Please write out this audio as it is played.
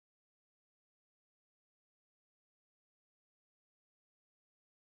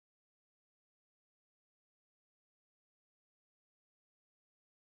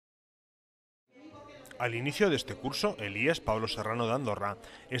Al inicio de este curso, el IES Pablo Serrano de Andorra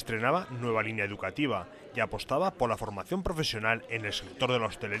estrenaba nueva línea educativa y apostaba por la formación profesional en el sector de la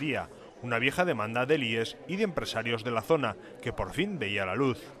hostelería, una vieja demanda del IES y de empresarios de la zona, que por fin veía la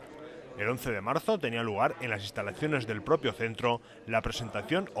luz. El 11 de marzo tenía lugar en las instalaciones del propio centro la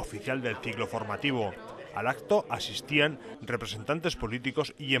presentación oficial del ciclo formativo. Al acto asistían representantes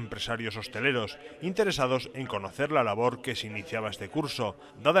políticos y empresarios hosteleros, interesados en conocer la labor que se iniciaba este curso,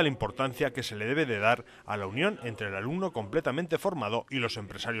 dada la importancia que se le debe de dar a la unión entre el alumno completamente formado y los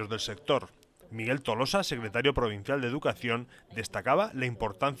empresarios del sector. Miguel Tolosa, secretario provincial de Educación, destacaba la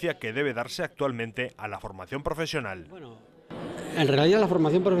importancia que debe darse actualmente a la formación profesional. En realidad la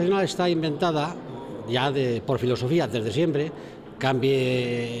formación profesional está inventada ya por filosofía desde siempre,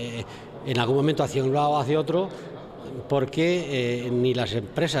 cambie en algún momento hacia un lado o hacia otro, porque ni las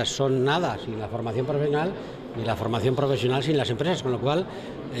empresas son nada sin la formación profesional, ni la formación profesional sin las empresas, con lo cual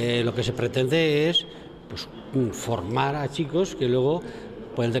lo que se pretende es pues, formar a chicos que luego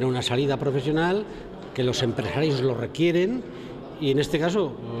pueden tener una salida profesional, que los empresarios lo requieren. Y en este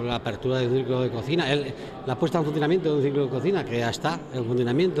caso, la apertura del ciclo de cocina, la puesta en funcionamiento de un ciclo de cocina que ya está en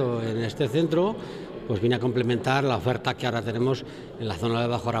funcionamiento en este centro, pues viene a complementar la oferta que ahora tenemos en la zona de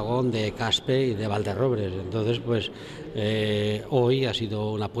Bajo Aragón, de Caspe y de Valderrobres. Entonces, pues hoy ha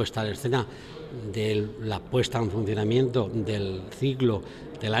sido una puesta en escena de la puesta en funcionamiento del ciclo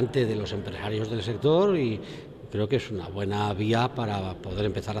delante de los empresarios del sector y creo que es una buena vía para poder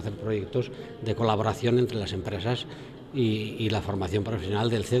empezar a hacer proyectos de colaboración entre las empresas y la formación profesional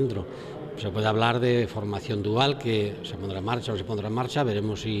del centro. Se puede hablar de formación dual que se pondrá en marcha o se pondrá en marcha,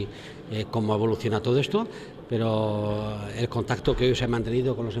 veremos cómo evoluciona todo esto, pero el contacto que hoy se ha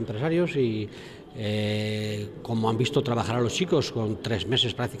mantenido con los empresarios y cómo han visto trabajar a los chicos con 3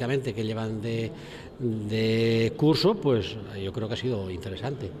 meses prácticamente que llevan de curso, pues yo creo que ha sido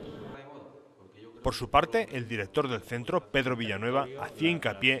interesante. Por su parte, el director del centro, Pedro Villanueva, hacía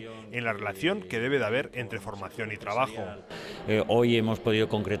hincapié en la relación que debe de haber entre formación y trabajo. Hoy hemos podido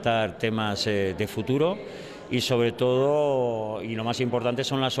concretar temas de futuro y sobre todo, y lo más importante,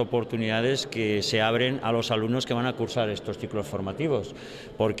 son las oportunidades que se abren a los alumnos que van a cursar estos ciclos formativos,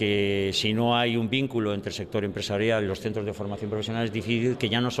 porque si no hay un vínculo entre el sector empresarial y los centros de formación profesional es difícil que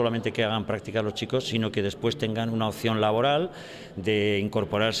ya no solamente que hagan práctica los chicos, sino que después tengan una opción laboral de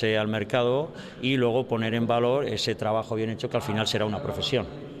incorporarse al mercado y luego poner en valor ese trabajo bien hecho que al final será una profesión.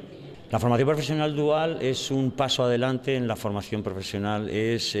 La formación profesional dual es un paso adelante en la formación profesional,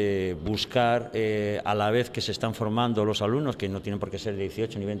 es buscar a la vez que se están formando los alumnos, que no tienen por qué ser de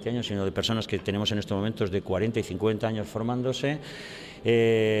 18 ni 20 años, sino de personas que tenemos en estos momentos de 40 y 50 años formándose,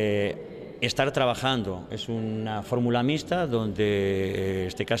 estar trabajando. Es una fórmula mixta donde en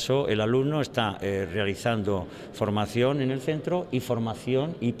este caso el alumno está realizando formación en el centro y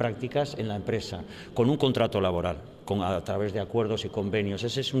formación y prácticas en la empresa, con un contrato laboral, a través de acuerdos y convenios.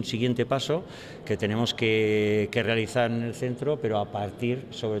 Ese es un siguiente paso que tenemos que realizar en el centro, pero a partir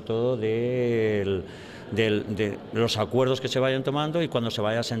sobre todo de los acuerdos que se vayan tomando y cuando se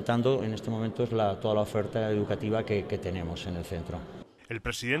vaya asentando en este momento es toda la oferta educativa que tenemos en el centro. El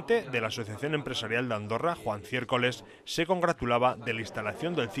presidente de la Asociación Empresarial de Andorra, Juan Ciércoles, se congratulaba de la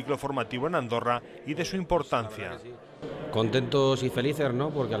instalación del ciclo formativo en Andorra y de su importancia. Contentos y felices,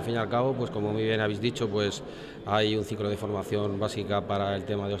 ¿no? Porque al fin y al cabo, pues como muy bien habéis dicho, pues hay un ciclo de formación básica para el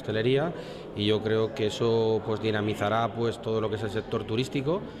tema de hostelería y yo creo que eso pues dinamizará pues todo lo que es el sector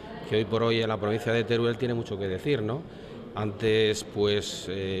turístico, que hoy por hoy en la provincia de Teruel tiene mucho que decir, ¿no? Antes pues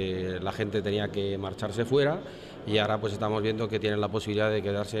la gente tenía que marcharse fuera y ahora pues estamos viendo que tienen la posibilidad de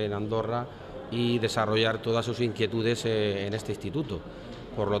quedarse en Andorra y desarrollar todas sus inquietudes en este instituto.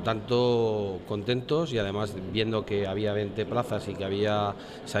 Por lo tanto, contentos y además viendo que había 20 plazas y que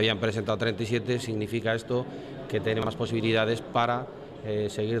se habían presentado 37, significa esto que tenemos más posibilidades para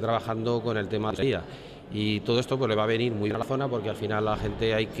seguir trabajando con el tema de la hostelería. Y todo esto pues le va a venir muy bien a la zona porque al final la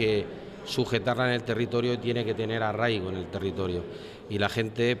gente hay que sujetarla en el territorio y tiene que tener arraigo en el territorio. Y la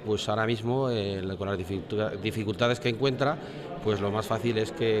gente, pues ahora mismo, con las dificultades que encuentra, pues lo más fácil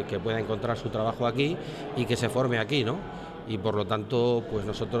es que pueda encontrar su trabajo aquí y que se forme aquí, ¿no? Y por lo tanto, pues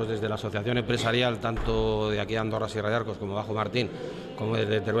nosotros desde la asociación empresarial, tanto de aquí de Andorra, Sierra de Arcos, como Bajo Martín, como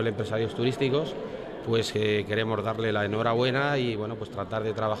desde Teruel Empresarios Turísticos, pues queremos darle la enhorabuena y bueno, pues tratar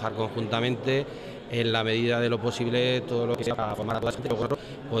de trabajar conjuntamente en la medida de lo posible todo lo que sea para formar a toda la gente,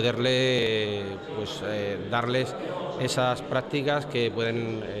 poderle pues darles esas prácticas que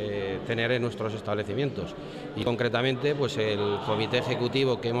pueden tener en nuestros establecimientos. Y concretamente pues el comité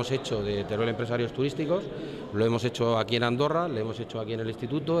ejecutivo que hemos hecho de Teruel Empresarios Turísticos lo hemos hecho aquí en Andorra, lo hemos hecho aquí en el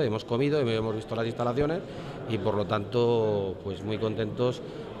instituto, hemos comido, hemos visto las instalaciones y por lo tanto pues muy contentos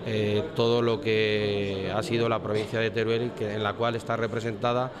todo lo que ha sido la provincia de Teruel, en la cual está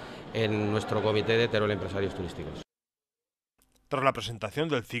representada en nuestro comité de Teruel Empresarios Turísticos. Tras la presentación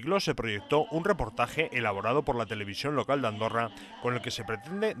del ciclo se proyectó un reportaje elaborado por la televisión local de Andorra con el que se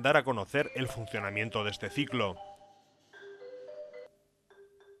pretende dar a conocer el funcionamiento de este ciclo.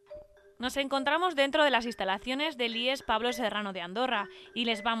 Nos encontramos dentro de las instalaciones del IES Pablo Serrano de Andorra y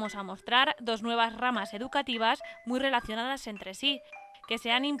les vamos a mostrar dos nuevas ramas educativas muy relacionadas entre sí, que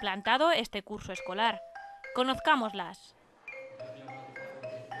se han implantado este curso escolar. Conozcámoslas.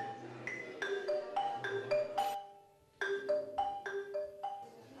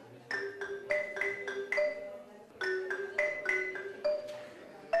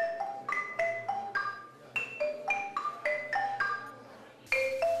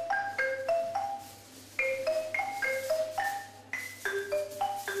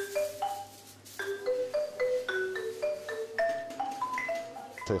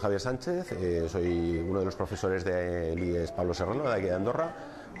 Soy Javier Sánchez, soy uno de los profesores del IES Pablo Serrano de aquí de Andorra,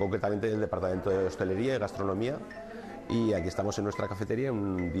 concretamente del Departamento de Hostelería y Gastronomía, y aquí estamos en nuestra cafetería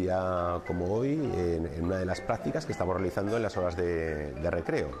un día como hoy en una de las prácticas que estamos realizando en las horas de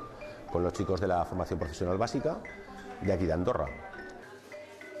recreo con los chicos de la formación profesional básica de aquí de Andorra.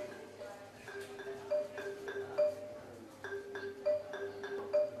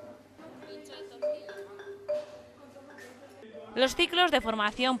 Los ciclos de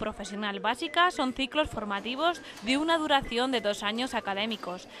formación profesional básica son ciclos formativos de una duración de 2 años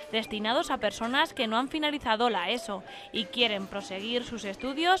académicos, destinados a personas que no han finalizado la ESO y quieren proseguir sus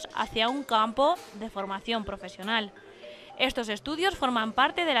estudios hacia un campo de formación profesional. Estos estudios forman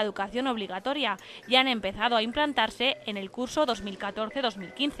parte de la educación obligatoria y han empezado a implantarse en el curso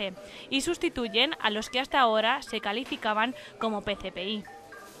 2014-2015 y sustituyen a los que hasta ahora se calificaban como PCPI.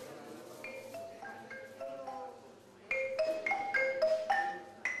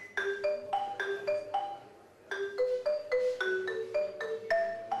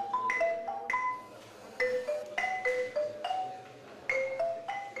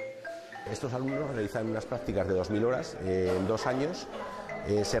 Estos alumnos realizan unas prácticas de 2000 horas en 2 años.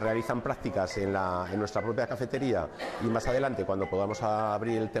 Se realizan prácticas en nuestra propia cafetería y más adelante, cuando podamos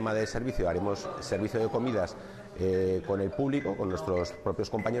abrir el tema de servicio, haremos servicio de comidas con el público, con nuestros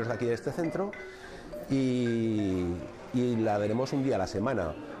propios compañeros de aquí de este centro, y la veremos un día a la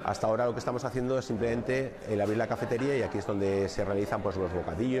semana. Hasta ahora lo que estamos haciendo es simplemente el abrir la cafetería, y aquí es donde se realizan pues los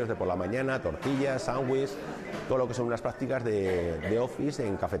bocadillos de por la mañana, tortillas, sándwiches, todo lo que son unas prácticas de office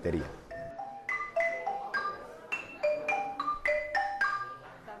en cafetería.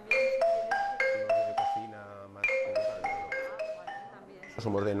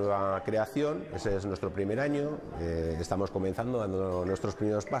 Somos de nueva creación, ese es nuestro primer año, estamos comenzando, dando nuestros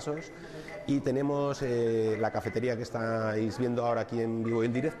primeros pasos, y tenemos la cafetería que estáis viendo ahora aquí en vivo y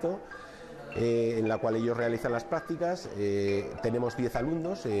en directo, en la cual ellos realizan las prácticas. Tenemos 10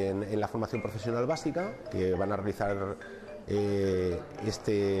 alumnos en la formación profesional básica que van a realizar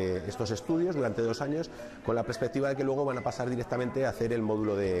estos estudios durante 2 años, con la perspectiva de que luego van a pasar directamente a hacer el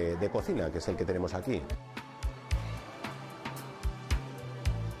módulo de cocina, que es el que tenemos aquí.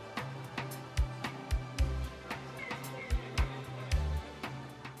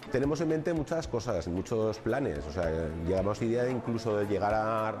 Tenemos en mente muchas cosas, muchos planes. O sea, llevamos idea incluso de llegar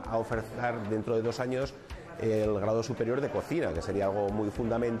a ofertar dentro de 2 años el grado superior de cocina, que sería algo muy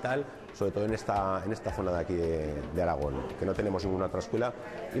fundamental, sobre todo en esta zona de aquí de Aragón, que no tenemos ninguna otra escuela,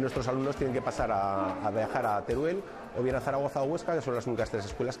 y nuestros alumnos tienen que pasar a viajar a Teruel o bien a Zaragoza o Huesca, que son las únicas 3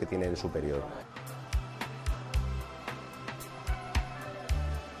 escuelas que tienen superior.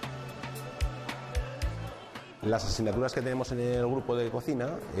 Las asignaturas que tenemos en el grupo de cocina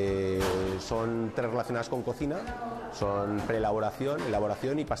son 3 relacionadas con cocina, son preelaboración,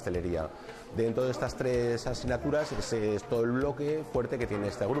 elaboración y pastelería. Dentro de estas 3 asignaturas es todo el bloque fuerte que tiene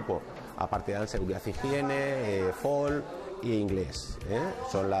este grupo. Aparte dan seguridad e higiene, FOL y inglés.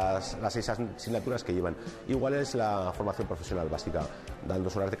 Son las 6 asignaturas que llevan. Igual es la formación profesional básica. Dan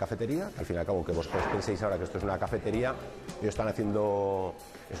 2 horas de cafetería, que al fin y al cabo que vosotros penséis ahora que esto es una cafetería, ellos están haciendo...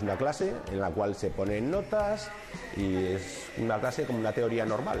 Es una clase en la cual se ponen notas y es una clase como una teoría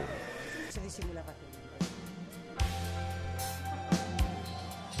normal. Se disimula fácilmente.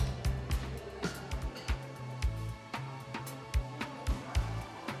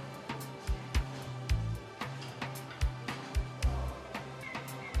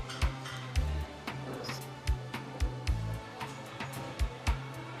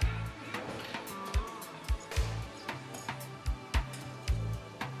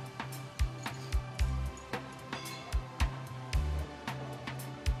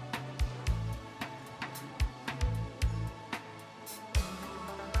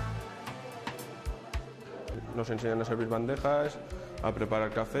 nos enseñan a servir bandejas, a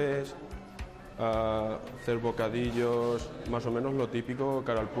preparar cafés, a hacer bocadillos, más o menos lo típico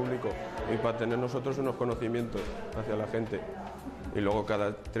cara al público, y para tener nosotros unos conocimientos hacia la gente. Y luego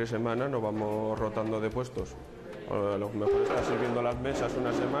cada 3 semanas nos vamos rotando de puestos. A lo mejor estás sirviendo las mesas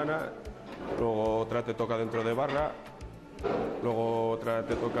una semana, luego otra te toca dentro de barra, luego otra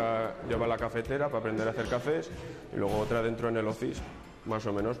te toca llevar la cafetera para aprender a hacer cafés, y luego otra dentro en el office, más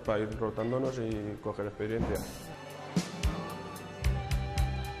o menos para ir rotándonos y coger experiencia.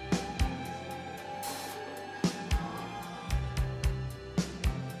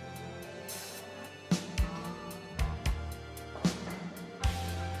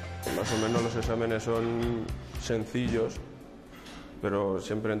 Más o menos los exámenes son sencillos, pero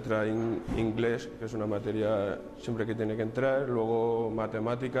siempre entra inglés, que es una materia siempre que tiene que entrar, luego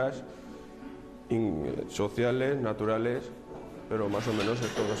matemáticas, sociales, naturales, pero más o menos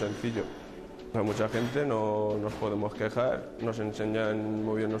es todo sencillo. A mucha gente no nos podemos quejar, nos enseñan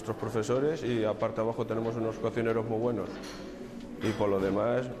muy bien nuestros profesores y aparte abajo tenemos unos cocineros muy buenos. Y por lo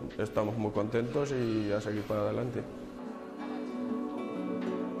demás estamos muy contentos y a seguir para adelante.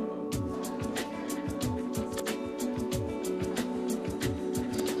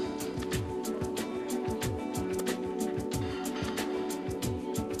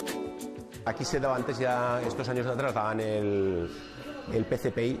 Aquí se daba antes, ya estos años atrás, daban el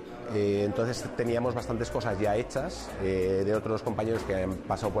PCPI, entonces teníamos bastantes cosas ya hechas de otros compañeros que han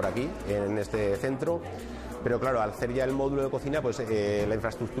pasado por aquí, en este centro. Pero claro, al hacer ya el módulo de cocina, pues la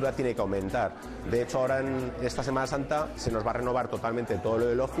infraestructura tiene que aumentar. De hecho, ahora en esta Semana Santa se nos va a renovar totalmente todo lo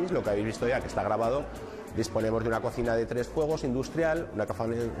del office, lo que habéis visto ya, que está grabado. Disponemos de una cocina de 3 fuegos industrial,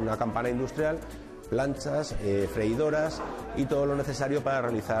 una campana industrial, planchas, freidoras y todo lo necesario para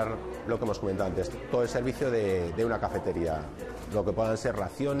realizar lo que hemos comentado antes, todo el servicio de una cafetería, lo que puedan ser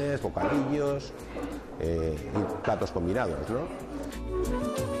raciones, bocadillos y platos combinados, ¿no?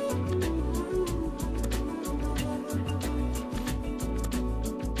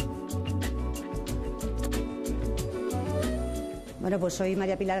 Bueno, pues soy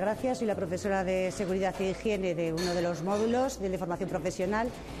María Pilar Gracia, soy la profesora de Seguridad e Higiene de uno de los módulos de formación profesional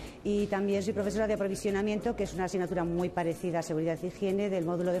y también soy profesora de aprovisionamiento, que es una asignatura muy parecida a Seguridad e Higiene del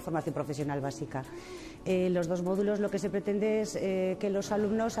módulo de formación profesional básica. Los dos módulos lo que se pretende es que los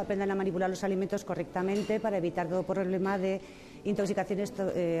alumnos aprendan a manipular los alimentos correctamente para evitar todo problema de intoxicaciones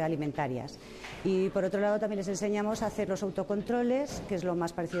alimentarias. Y por otro lado también les enseñamos a hacer los autocontroles, que es lo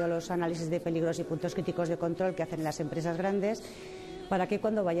más parecido a los análisis de peligros y puntos críticos de control que hacen en las empresas grandes, para que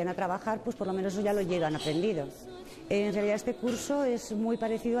cuando vayan a trabajar, pues por lo menos ya lo llevan aprendido. En realidad este curso es muy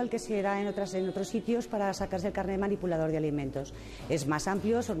parecido al que se da en otros sitios para sacarse el carnet de manipulador de alimentos. Es más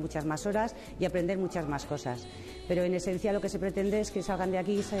amplio, son muchas más horas y aprender muchas más cosas. Pero en esencia lo que se pretende es que salgan de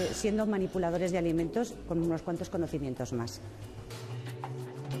aquí siendo manipuladores de alimentos con unos cuantos conocimientos más.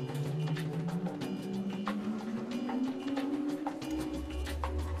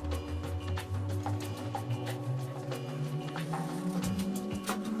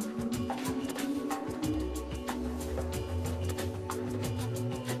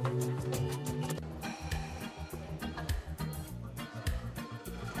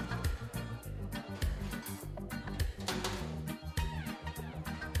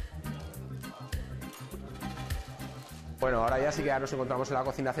 Bueno, ahora ya sí que ya nos encontramos en la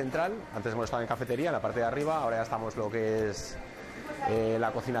cocina central. Antes hemos estado en cafetería, en la parte de arriba. Ahora ya estamos lo que es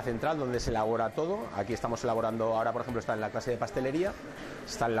la cocina central, donde se elabora todo. Aquí estamos elaborando, ahora por ejemplo está en la clase de pastelería.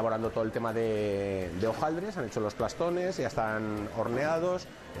 Están elaborando todo el tema de hojaldres, han hecho los plastones, ya están horneados,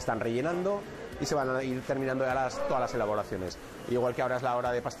 están rellenando y se van a ir terminando ya todas las elaboraciones. Igual que ahora es la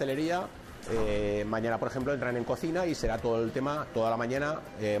hora de pastelería, mañana por ejemplo entran en cocina y será todo el tema, toda la mañana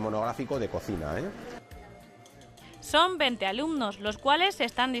monográfico de cocina, Son 20 alumnos, los cuales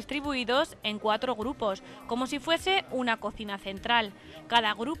están distribuidos en 4 grupos, como si fuese una cocina central.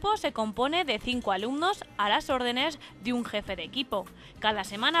 Cada grupo se compone de 5 alumnos a las órdenes de un jefe de equipo. Cada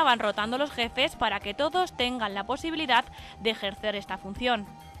semana van rotando los jefes para que todos tengan la posibilidad de ejercer esta función.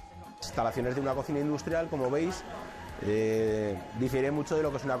 Instalaciones de una cocina industrial, como veis, difiere mucho de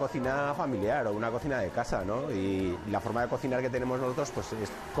lo que es una cocina familiar o una cocina de casa, ¿no? Y la forma de cocinar que tenemos nosotros pues, es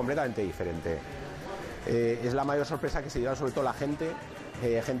completamente diferente. Es la mayor sorpresa que se lleva sobre todo la gente,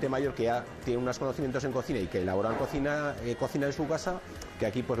 gente mayor que ya tiene unos conocimientos en cocina y que elaboran cocina en su casa, que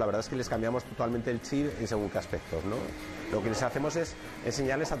aquí pues la verdad es que les cambiamos totalmente el chip en según qué aspectos, ¿no? Lo que les hacemos es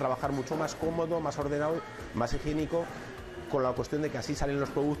enseñarles a trabajar mucho más cómodo, más ordenado, más higiénico, con la cuestión de que así salen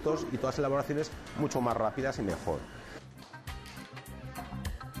los productos y todas las elaboraciones mucho más rápidas y mejor.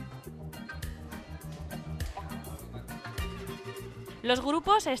 Los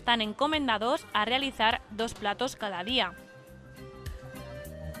grupos están encomendados a realizar 2 platos cada día.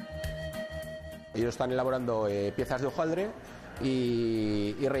 Ellos están elaborando piezas de hojaldre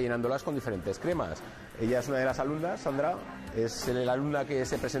y rellenándolas con diferentes cremas. Ella es una de las alumnas, Sandra, es la alumna que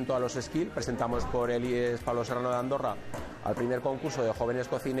se presentó a los Skill. Presentamos por el IES Pablo Serrano de Andorra al primer concurso de jóvenes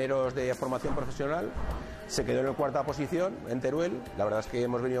cocineros de formación profesional. Se quedó en la 4ª posición en Teruel. La verdad es que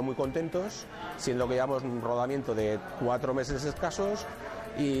hemos venido muy contentos, siendo que llevamos un rodamiento de 4 meses escasos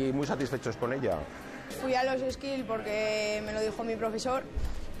y muy satisfechos con ella. Fui a los Skill porque me lo dijo mi profesor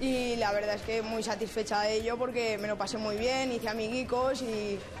y la verdad es que muy satisfecha de ello porque me lo pasé muy bien, hice amiguicos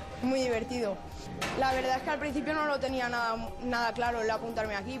y muy divertido. La verdad es que al principio no lo tenía nada claro el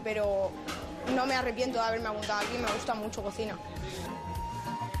apuntarme aquí, pero no me arrepiento de haberme apuntado aquí, me gusta mucho cocina.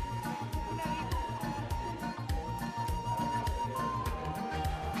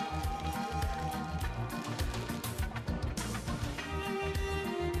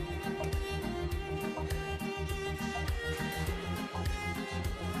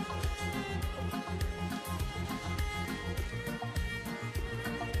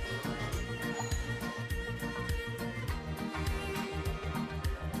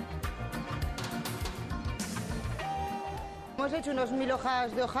 Hemos hecho unos 1000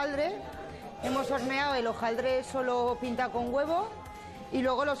 hojas de hojaldre, hemos horneado el hojaldre solo pinta con huevo y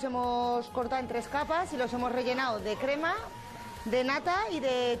luego los hemos cortado en 3 capas y los hemos rellenado de crema, de nata y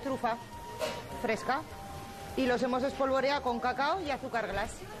de trufa fresca y los hemos espolvoreado con cacao y azúcar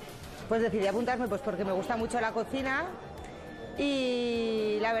glass. Pues decidí apuntarme pues porque me gusta mucho la cocina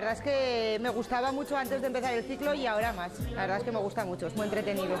y la verdad es que me gustaba mucho antes de empezar el ciclo y ahora más. La verdad es que me gusta mucho, es muy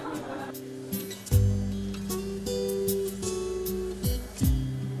entretenido.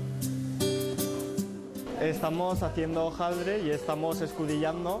 Estamos haciendo hojaldre y estamos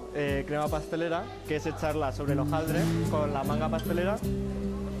escudillando crema pastelera, que es echarla sobre el hojaldre con la manga pastelera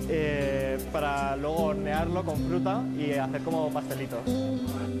para luego hornearlo con fruta y hacer como pastelitos.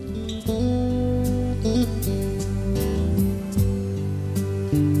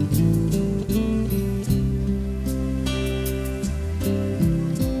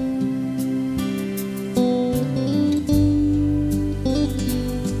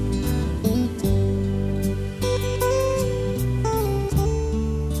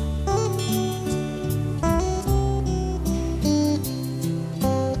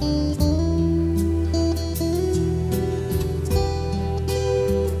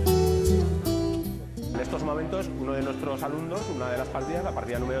 Uno de nuestros alumnos, una de las partidas, la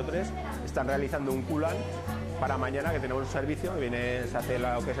partida número 3, están realizando un culán para mañana, que tenemos un servicio, se hace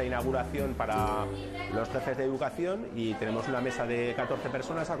lo que es la inauguración para los jefes de educación y tenemos una mesa de 14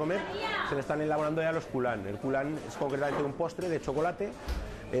 personas a comer. Se le están elaborando ya los culán. El culán es concretamente un postre de chocolate,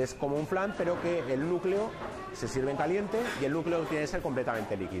 es como un flan, pero que el núcleo se sirve en caliente y el núcleo tiene que ser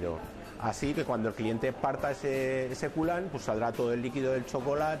completamente líquido. Así que cuando el cliente parta ese culán, pues saldrá todo el líquido del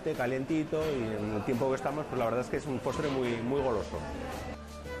chocolate calientito y en el tiempo que estamos, pues la verdad es que es un postre muy goloso.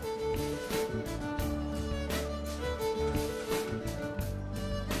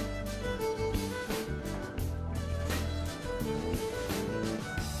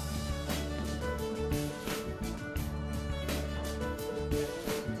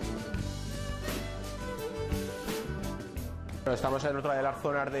 Estamos en otra de las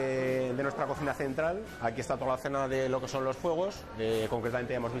zonas de nuestra cocina central. Aquí está toda la zona de lo que son los fuegos.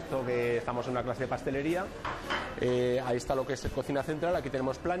 Concretamente hemos visto que estamos en una clase de pastelería. Ahí está lo que es cocina central. Aquí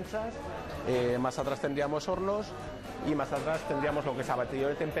tenemos planchas. Más atrás tendríamos hornos y más atrás tendríamos lo que es abatidor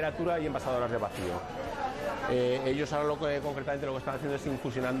de temperatura y envasadoras de vacío. Ellos ahora concretamente lo que están haciendo es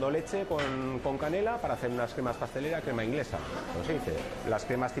infusionando leche con canela para hacer unas cremas pasteleras, crema inglesa, como se dice, las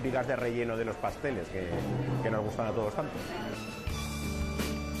cremas típicas de relleno de los pasteles que nos gustan a todos tanto.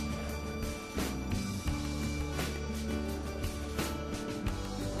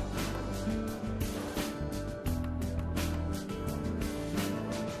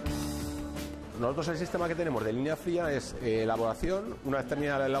 Nosotros el sistema que tenemos de línea fría es elaboración. Una vez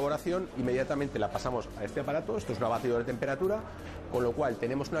terminada la elaboración, inmediatamente la pasamos a este aparato. Esto es un abatidor de temperatura, con lo cual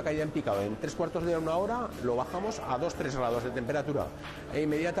tenemos una caída en picado en 3/4 de hora, 1 hora, lo bajamos a 2-3 grados de temperatura. E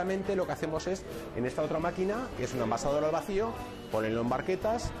inmediatamente lo que hacemos es, en esta otra máquina, que es un envasador al vacío, ponerlo en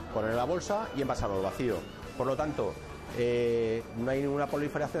barquetas, ponerlo en la bolsa y envasarlo al vacío. Por lo tanto, no hay ninguna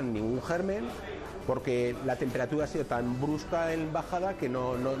proliferación, ningún germen, porque la temperatura ha sido tan brusca en bajada que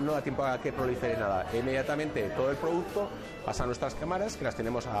no da tiempo a que prolifere nada. Inmediatamente todo el producto pasa a nuestras cámaras, que las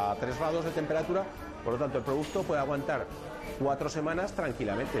tenemos a 3 grados de temperatura, por lo tanto el producto puede aguantar 4 semanas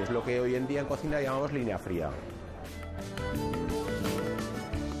tranquilamente. Es lo que hoy en día en cocina llamamos línea fría.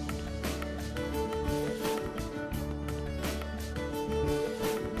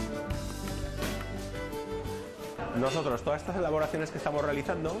 nosotros todas estas elaboraciones que estamos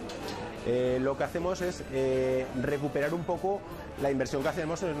realizando, lo que hacemos es recuperar un poco la inversión que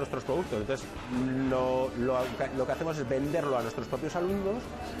hacemos en nuestros productos. Entonces, lo que hacemos es venderlo a nuestros propios alumnos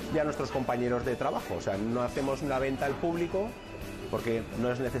y a nuestros compañeros de trabajo. O sea, no hacemos una venta al público porque no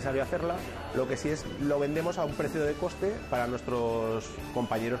es necesario hacerla, lo que sí es lo vendemos a un precio de coste para nuestros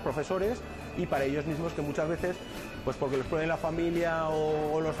compañeros profesores y para ellos mismos, que muchas veces, pues porque los pone la familia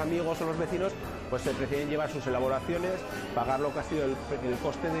o los amigos o los vecinos, pues se prefieren llevar sus elaboraciones, pagar lo que ha sido el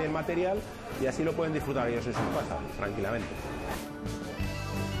coste del material y así lo pueden disfrutar ellos en su casa, tranquilamente.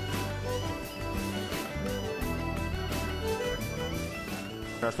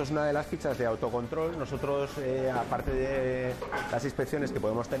 Esto es una de las fichas de autocontrol. Nosotros, aparte de las inspecciones que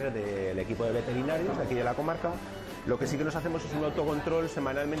podemos tener del equipo de veterinarios de aquí de la comarca, lo que sí que nos hacemos es un autocontrol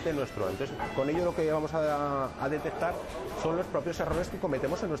semanalmente nuestro. Entonces, con ello lo que vamos a detectar son los propios errores que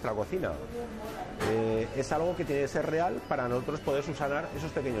cometemos en nuestra cocina. Es algo que tiene que ser real para nosotros poder subsanar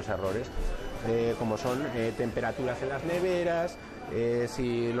esos pequeños errores, como son temperaturas en las neveras,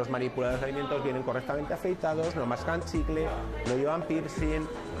 si los manipuladores de alimentos vienen correctamente afeitados, no mascan chicle, no llevan piercing,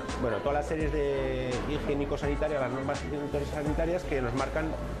 bueno, todas las series de higiénico-sanitarias, las normas sanitarias que nos marcan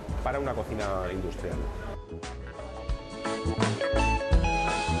para una cocina industrial.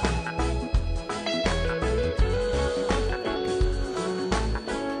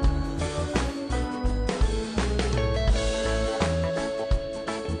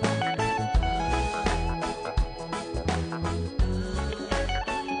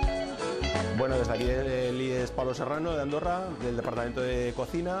 Bueno, desde aquí el IES Pablo Serrano de Andorra, del Departamento de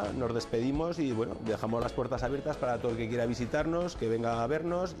Cocina, nos despedimos y bueno, dejamos las puertas abiertas para todo el que quiera visitarnos, que venga a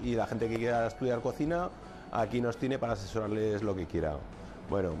vernos, y la gente que quiera estudiar cocina, aquí nos tiene para asesorarles lo que quiera.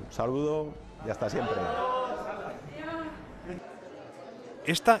 Bueno, un saludo y hasta siempre.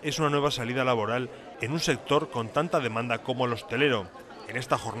 Esta es una nueva salida laboral en un sector con tanta demanda como el hostelero. En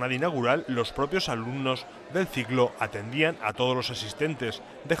esta jornada inaugural, los propios alumnos del ciclo atendían a todos los asistentes,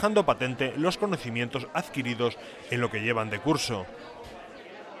 dejando patente los conocimientos adquiridos en lo que llevan de curso.